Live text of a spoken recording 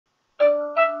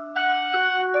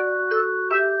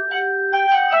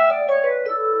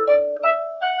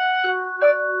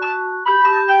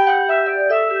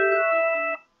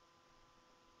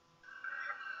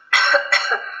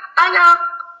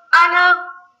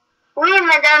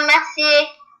Madame Mercier.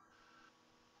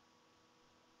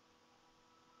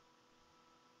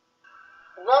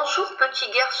 Bonjour, petit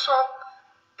garçon.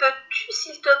 Peux-tu,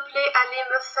 s'il te plaît, aller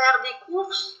me faire des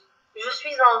courses? Je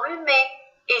suis enrhumée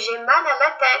et j'ai mal à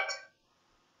la tête.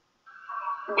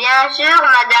 Bien sûr,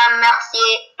 Madame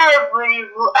Mercier. Que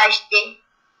voulez-vous acheter?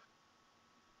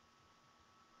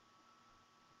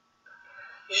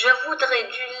 Je voudrais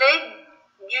du lait,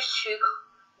 du sucre,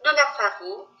 de la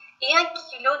farine et 1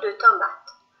 kilo de tomates.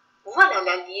 Voilà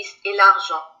la liste et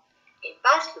l'argent. Et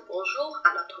passe le bonjour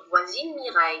à notre voisine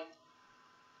Mireille.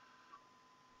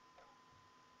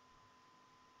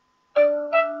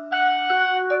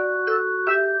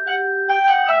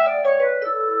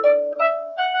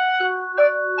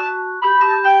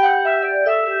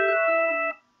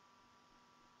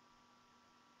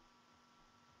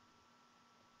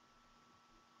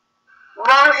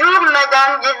 Bonjour,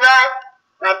 Madame Duval.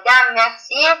 Madame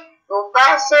Mercier vous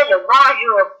passe le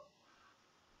bonjour.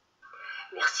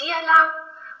 Merci Alain.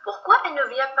 Pourquoi elle ne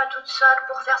vient pas toute seule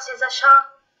pour faire ses achats?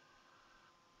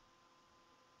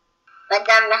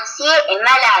 Madame Mercier est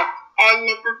malade. Elle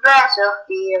ne peut pas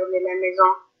sortir de la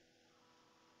maison.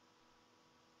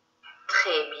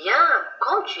 Très bien.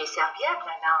 Comme tu es serviable,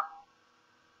 Alain.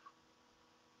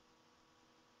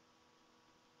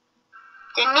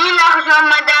 Tenez l'argent,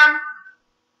 madame.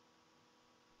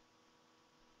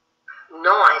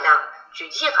 Non, Alain, tu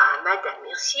diras à Madame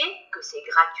Mercier que c'est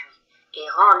gratuit et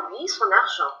rends-lui son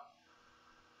argent.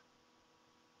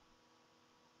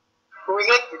 Vous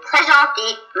êtes très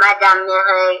gentille, Madame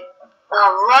Mireille. Au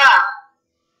revoir.